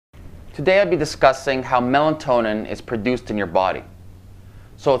Today I'll be discussing how melatonin is produced in your body.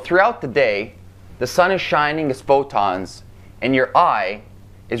 So throughout the day, the sun is shining its photons and your eye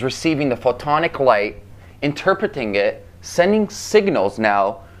is receiving the photonic light, interpreting it, sending signals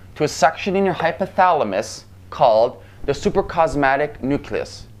now to a section in your hypothalamus called the suprachiasmatic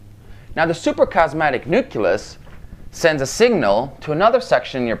nucleus. Now the suprachiasmatic nucleus sends a signal to another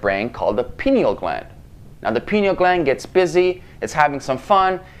section in your brain called the pineal gland. Now the pineal gland gets busy, it's having some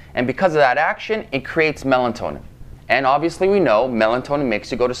fun, and because of that action, it creates melatonin. And obviously we know melatonin makes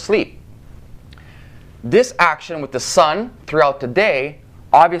you go to sleep. This action with the sun throughout the day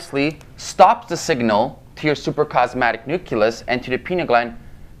obviously stops the signal to your suprachiasmatic nucleus and to the pineal gland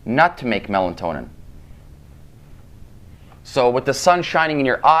not to make melatonin. So with the sun shining in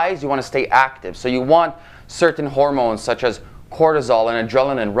your eyes, you want to stay active. So you want certain hormones such as cortisol and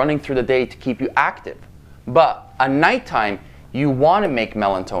adrenaline running through the day to keep you active. But at nighttime, you want to make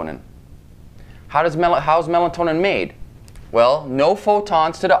melatonin. How's melatonin made? Well, no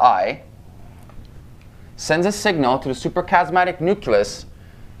photons to the eye sends a signal to the suprachiasmatic nucleus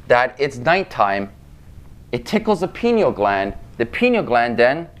that it's nighttime. It tickles the pineal gland. The pineal gland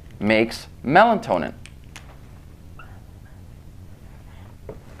then makes melatonin.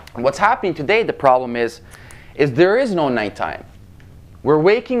 And what's happening today, the problem is there is no nighttime. We're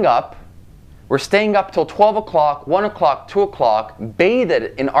waking up, we're staying up till 12 o'clock, 1 o'clock, 2 o'clock,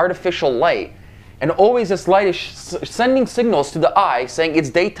 bathed in artificial light. And always this light is sending signals to the eye saying it's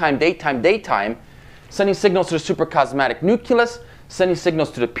daytime, daytime, daytime, sending signals to the suprachiasmatic nucleus, sending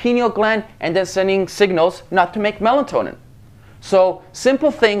signals to the pineal gland, and then sending signals not to make melatonin. So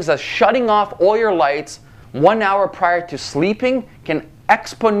simple things as shutting off all your lights 1 hour prior to sleeping can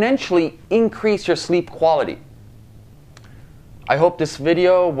exponentially increase your sleep quality. I hope this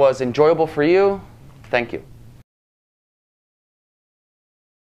video was enjoyable for you. Thank you.